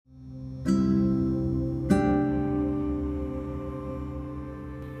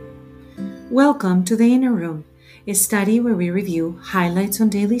Welcome to the Inner Room, a study where we review highlights on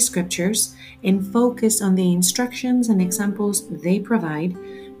daily scriptures and focus on the instructions and examples they provide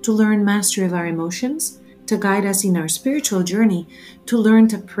to learn mastery of our emotions, to guide us in our spiritual journey, to learn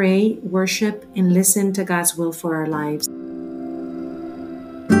to pray, worship, and listen to God's will for our lives.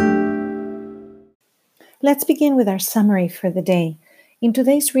 Let's begin with our summary for the day. In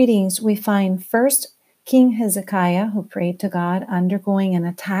today's readings, we find first King Hezekiah, who prayed to God, undergoing an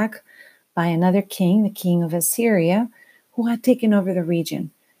attack by another king, the king of Assyria, who had taken over the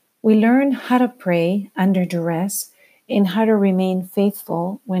region. We learn how to pray under duress and how to remain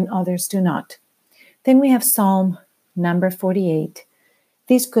faithful when others do not. Then we have Psalm number 48.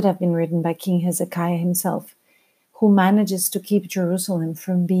 This could have been written by King Hezekiah himself, who manages to keep Jerusalem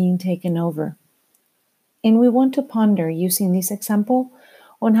from being taken over. And we want to ponder, using this example,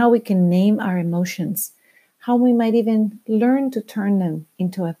 on how we can name our emotions, how we might even learn to turn them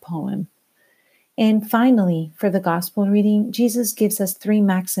into a poem. And finally, for the gospel reading, Jesus gives us 3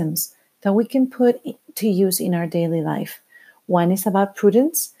 maxims that we can put to use in our daily life. One is about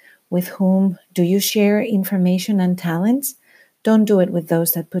prudence. With whom do you share information and talents? Don't do it with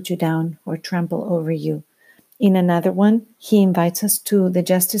those that put you down or trample over you. In another one, he invites us to the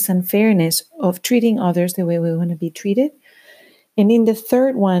justice and fairness of treating others the way we want to be treated. And in the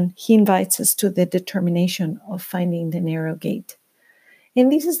third one, he invites us to the determination of finding the narrow gate.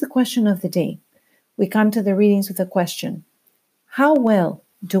 And this is the question of the day. We come to the readings with a question. How well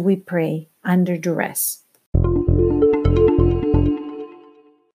do we pray under duress?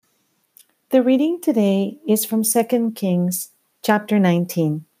 The reading today is from 2 Kings chapter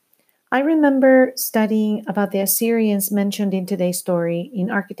 19. I remember studying about the Assyrians mentioned in today's story in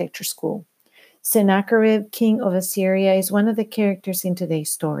architecture school. Sennacherib, king of Assyria, is one of the characters in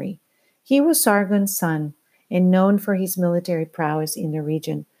today's story. He was Sargon's son and known for his military prowess in the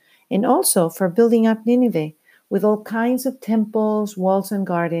region, and also for building up Nineveh with all kinds of temples, walls, and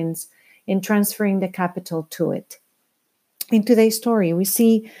gardens, and transferring the capital to it. In today's story, we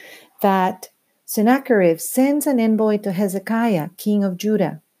see that Sennacherib sends an envoy to Hezekiah, king of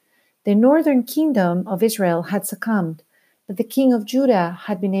Judah. The northern kingdom of Israel had succumbed, but the king of Judah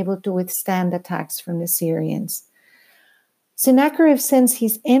had been able to withstand attacks from the Syrians. Sennacherib sends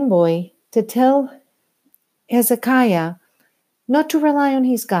his envoy to tell Hezekiah not to rely on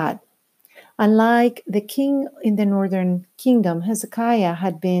his God. Unlike the king in the northern kingdom, Hezekiah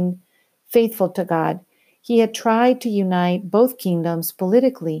had been faithful to God. He had tried to unite both kingdoms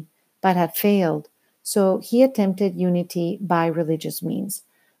politically, but had failed. So he attempted unity by religious means,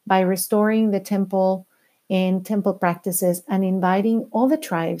 by restoring the temple and temple practices and inviting all the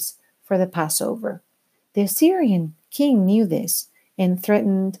tribes for the Passover. The Assyrian king knew this and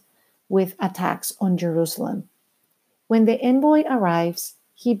threatened with attacks on Jerusalem. When the envoy arrives,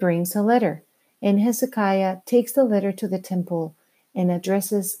 he brings a letter, and Hezekiah takes the letter to the temple and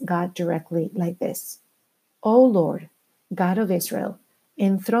addresses God directly like this. O Lord, God of Israel,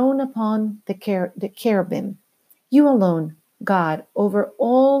 enthroned upon the cherubim, you alone, God, over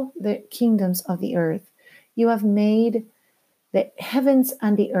all the kingdoms of the earth, you have made the heavens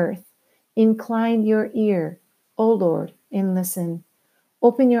and the earth. Incline your ear, O Lord, and listen.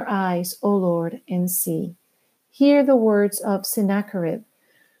 Open your eyes, O Lord, and see. Hear the words of Sennacherib,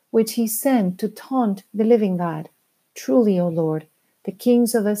 which he sent to taunt the living God. Truly, O Lord, the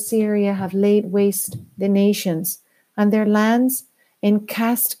kings of Assyria have laid waste the nations and their lands and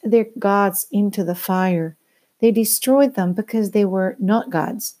cast their gods into the fire. They destroyed them because they were not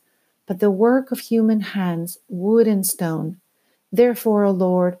gods, but the work of human hands, wood and stone. Therefore, O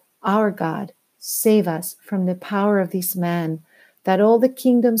Lord, our God, save us from the power of this man, that all the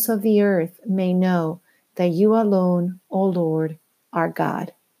kingdoms of the earth may know that you alone, O Lord, are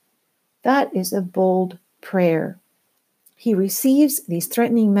God. That is a bold prayer. He receives this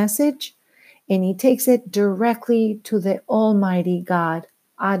threatening message and he takes it directly to the Almighty God,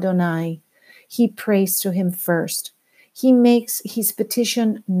 Adonai. He prays to him first. He makes his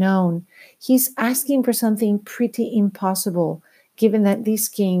petition known. He's asking for something pretty impossible, given that this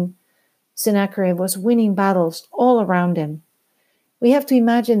king, Sennacherib, was winning battles all around him. We have to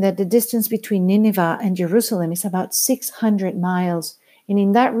imagine that the distance between Nineveh and Jerusalem is about 600 miles, and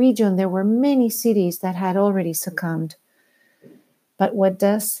in that region there were many cities that had already succumbed. But what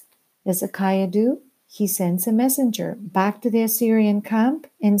does Hezekiah do? He sends a messenger back to the Assyrian camp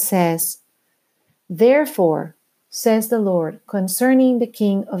and says, Therefore, says the Lord, concerning the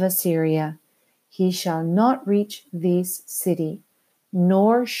king of Assyria, he shall not reach this city,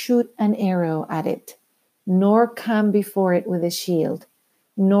 nor shoot an arrow at it, nor come before it with a shield,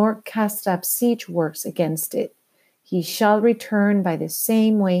 nor cast up siege works against it. He shall return by the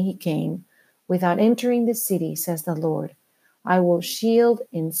same way he came, without entering the city, says the Lord. I will shield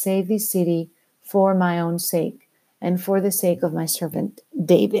and save the city for my own sake and for the sake of my servant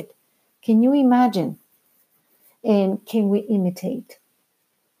David. Can you imagine? And can we imitate?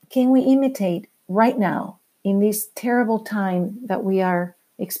 Can we imitate right now in this terrible time that we are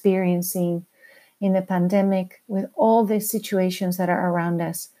experiencing in the pandemic with all the situations that are around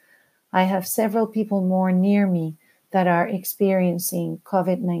us? I have several people more near me that are experiencing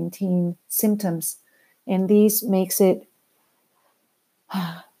COVID-19 symptoms, and this makes it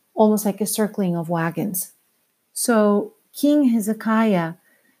almost like a circling of wagons. So King Hezekiah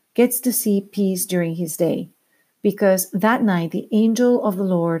gets to see peace during his day, because that night the angel of the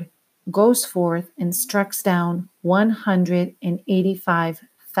Lord goes forth and strikes down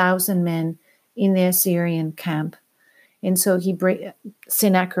 185,000 men in the Assyrian camp. And so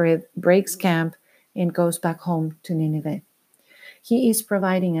Sennacherib breaks camp and goes back home to Nineveh. He is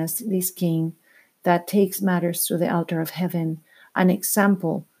providing us this king that takes matters to the altar of heaven, an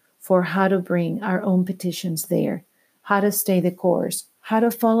example for how to bring our own petitions there, how to stay the course, how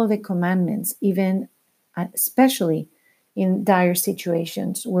to follow the commandments, even especially in dire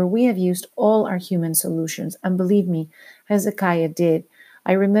situations where we have used all our human solutions. And believe me, Hezekiah did.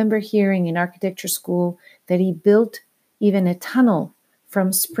 I remember hearing in architecture school that he built even a tunnel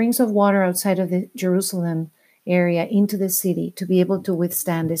from springs of water outside of the Jerusalem area into the city to be able to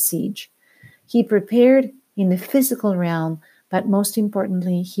withstand a siege. He prepared in the physical realm, but most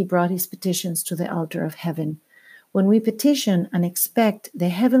importantly, he brought his petitions to the altar of heaven. When we petition and expect the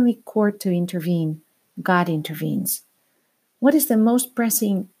heavenly court to intervene, God intervenes. What is the most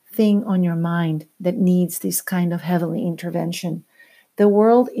pressing thing on your mind that needs this kind of heavenly intervention? The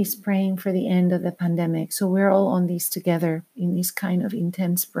world is praying for the end of the pandemic, so we're all on this together in this kind of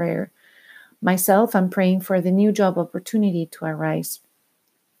intense prayer. Myself, I'm praying for the new job opportunity to arise.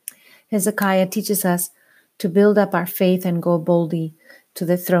 Hezekiah teaches us to build up our faith and go boldly to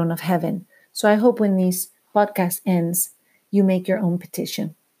the throne of heaven. So I hope when this podcast ends, you make your own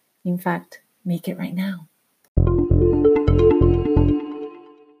petition. In fact, make it right now.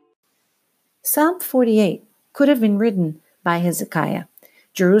 Psalm 48 could have been written by Hezekiah.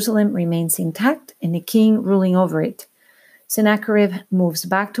 Jerusalem remains intact and the king ruling over it. Sennacherib moves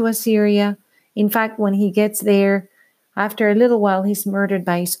back to Assyria. In fact, when he gets there, after a little while, he's murdered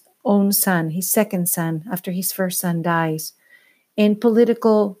by his own son, his second son, after his first son dies. And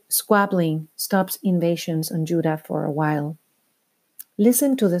political squabbling stops invasions on Judah for a while.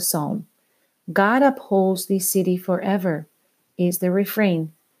 Listen to the psalm. God upholds this city forever is the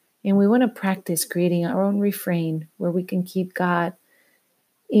refrain. And we want to practice creating our own refrain where we can keep God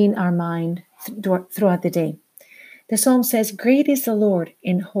in our mind throughout the day. The psalm says, "Great is the Lord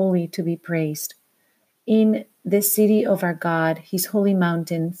and holy to be praised. In the city of our God, his holy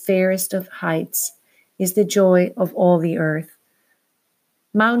mountain, fairest of heights, is the joy of all the earth.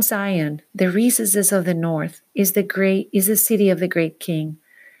 Mount Zion, the recesses of the north, is the city of the great King.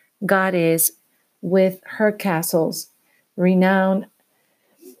 God is with her castles, renowned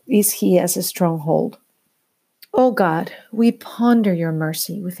is he as a stronghold. O God, we ponder your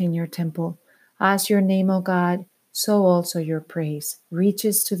mercy within your temple. As your name, O God, so also your praise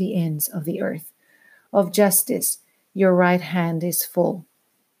reaches to the ends of the earth. Of justice, your right hand is full."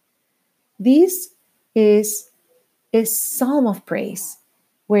 This is a psalm of praise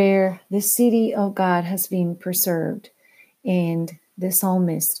where the city of God has been preserved, and the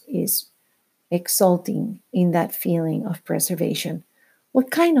psalmist is exulting in that feeling of preservation. What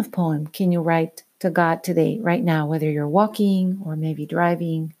kind of poem can you write to God today, right now, whether you're walking or maybe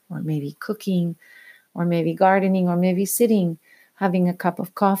driving or maybe cooking or maybe gardening or maybe sitting having a cup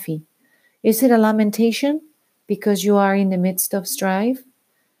of coffee? Is it a lamentation because you are in the midst of strife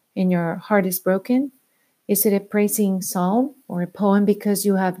and your heart is broken? Is it a praising psalm or a poem because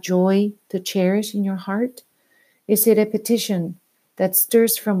you have joy to cherish in your heart? Is it a petition that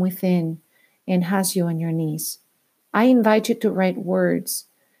stirs from within and has you on your knees? I invite you to write words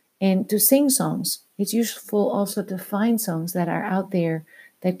and to sing songs. It's useful also to find songs that are out there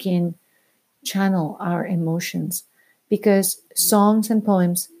that can channel our emotions, because songs and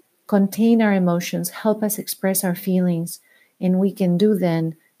poems contain our emotions, help us express our feelings, and we can do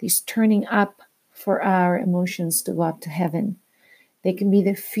then this turning up for our emotions to go up to heaven. They can be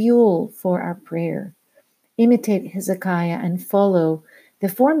the fuel for our prayer. Imitate Hezekiah and follow the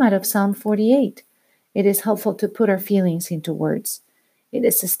format of Psalm 48. It is helpful to put our feelings into words. It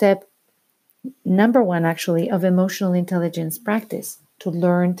is a step, number one, actually, of emotional intelligence practice, to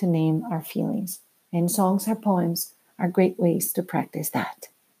learn to name our feelings. And songs or poems are great ways to practice that.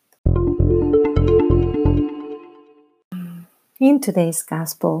 In today's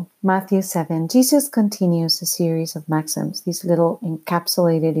Gospel, Matthew 7, Jesus continues a series of maxims, these little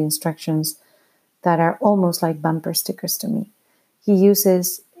encapsulated instructions that are almost like bumper stickers to me. He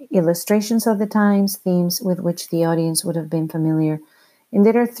uses illustrations of the times, themes with which the audience would have been familiar, and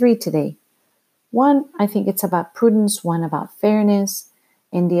there are three today. One, I think it's about prudence, one about fairness,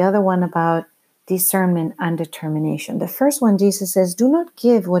 and the other one about discernment and determination. The first one, Jesus says, "Do not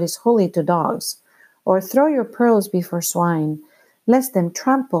give what is holy to dogs, or throw your pearls before swine, lest them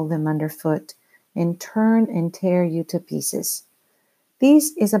trample them underfoot and turn and tear you to pieces."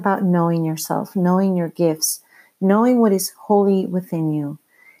 This is about knowing yourself, knowing your gifts, knowing what is holy within you,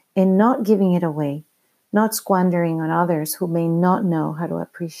 and not giving it away, not squandering on others who may not know how to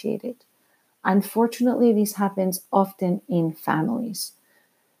appreciate it. Unfortunately, this happens often in families.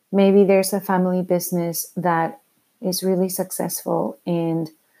 Maybe there's a family business that is really successful, and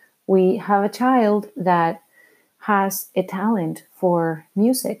we have a child that has a talent for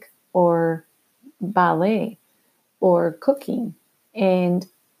music or ballet or cooking, and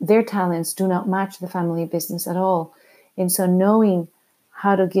their talents do not match the family business at all. And so knowing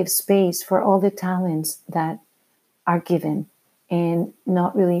how to give space for all the talents that are given and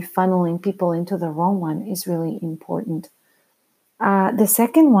not really funneling people into the wrong one is really important. The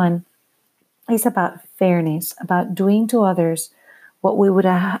second one is about fairness, about doing to others what we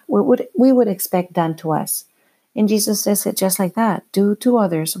would expect done to us. And Jesus says it just like that: do to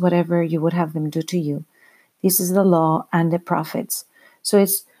others whatever you would have them do to you. This is the law and the prophets. So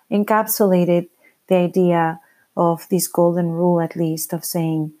it's encapsulated the idea of this golden rule, at least, of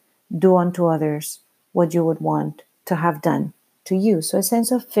saying, do unto others what you would want to have done to you. So a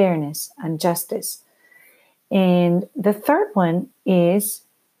sense of fairness and justice. And the third one is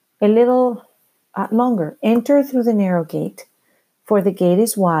a little longer. Enter through the narrow gate, for the gate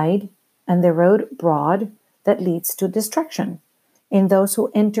is wide and the road broad that leads to destruction, and those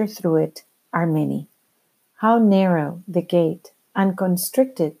who enter through it are many. How narrow the gate and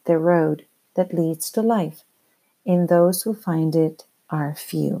constricted the road that leads to life, and those who find it are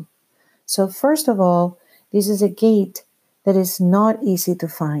few. So first of all, this is a gate that is not easy to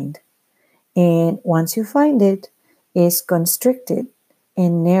find. And once you find it, it's constricted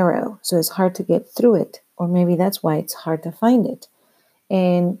and narrow. So it's hard to get through it. Or maybe that's why it's hard to find it.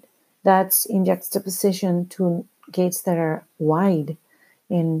 And that's in juxtaposition to gates that are wide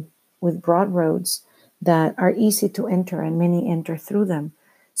and with broad roads that are easy to enter, and many enter through them.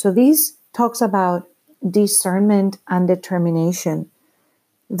 So this talks about discernment and determination.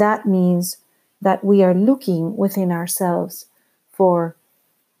 That means that we are looking within ourselves for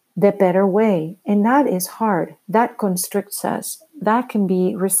the better way. And that is hard. That constricts us. That can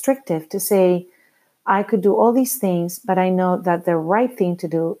be restrictive to say, I could do all these things, but I know that the right thing to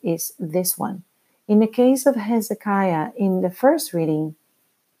do is this one. In the case of Hezekiah, in the first reading,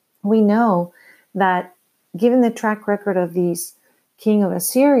 we know that given the track record of this king of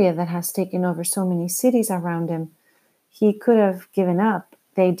Assyria that has taken over so many cities around him, he could have given up.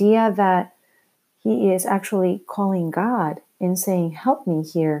 The idea that he is actually calling God and saying, help me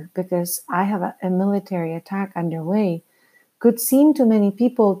here because I have a military attack underway, could seem to many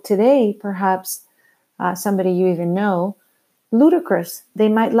people today, perhaps somebody you even know, ludicrous. They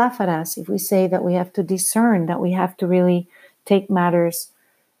might laugh at us if we say that we have to discern, that we have to really take matters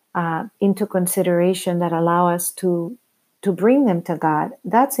into consideration that allow us to bring them to God.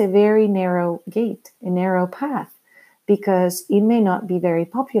 That's a very narrow gate, a narrow path, because it may not be very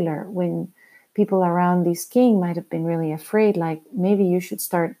popular. When people around this king might have been really afraid, like maybe you should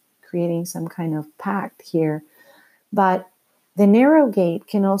start creating some kind of pact here. But the narrow gate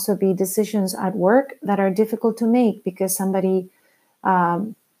can also be decisions at work that are difficult to make because somebody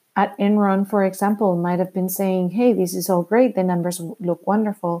at Enron, for example, might have been saying, hey, this is all great, the numbers look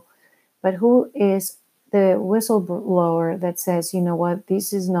wonderful, but who is the whistleblower that says, you know what,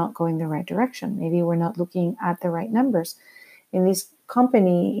 this is not going the right direction. Maybe we're not looking at the right numbers. In this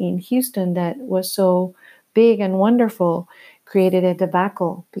company in Houston that was so big and wonderful created a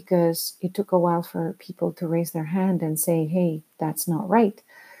debacle because it took a while for people to raise their hand and say, hey, that's not right.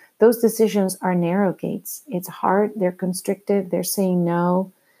 Those decisions are narrow gates. It's hard. They're constrictive. They're saying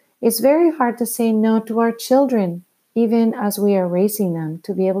no. It's very hard to say no to our children, even as we are raising them,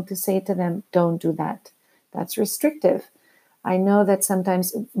 to be able to say to them, don't do that. That's restrictive. I know that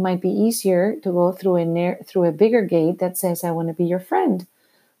sometimes it might be easier to go through a bigger gate that says, I want to be your friend.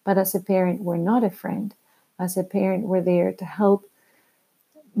 But as a parent, we're not a friend. As a parent, we're there to help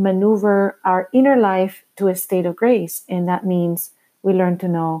maneuver our inner life to a state of grace. And that means we learn to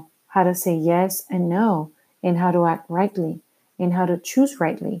know how to say yes and no, and how to act rightly, and how to choose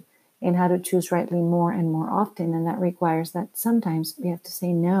rightly, and how to choose rightly more and more often. And that requires that sometimes we have to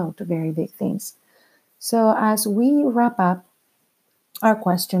say no to very big things. So, as we wrap up our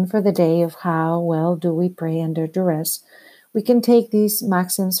question for the day of how well do we pray under duress, we can take these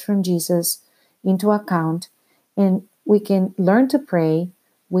maxims from Jesus into account, and we can learn to pray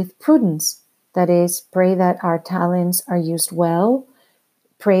with prudence. That is, pray that our talents are used well,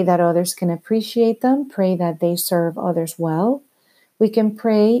 pray that others can appreciate them, pray that they serve others well. We can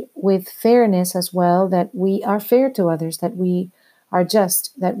pray with fairness as well, that we are fair to others, that we are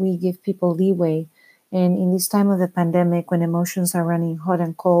just, that we give people leeway. And in this time of the pandemic, when emotions are running hot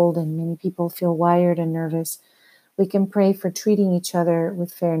and cold and many people feel wired and nervous, we can pray for treating each other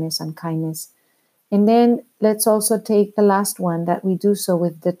with fairness and kindness. And then let's also take the last one, that we do so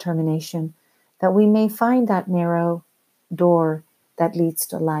with determination, that we may find that narrow door that leads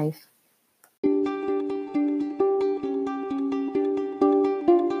to life.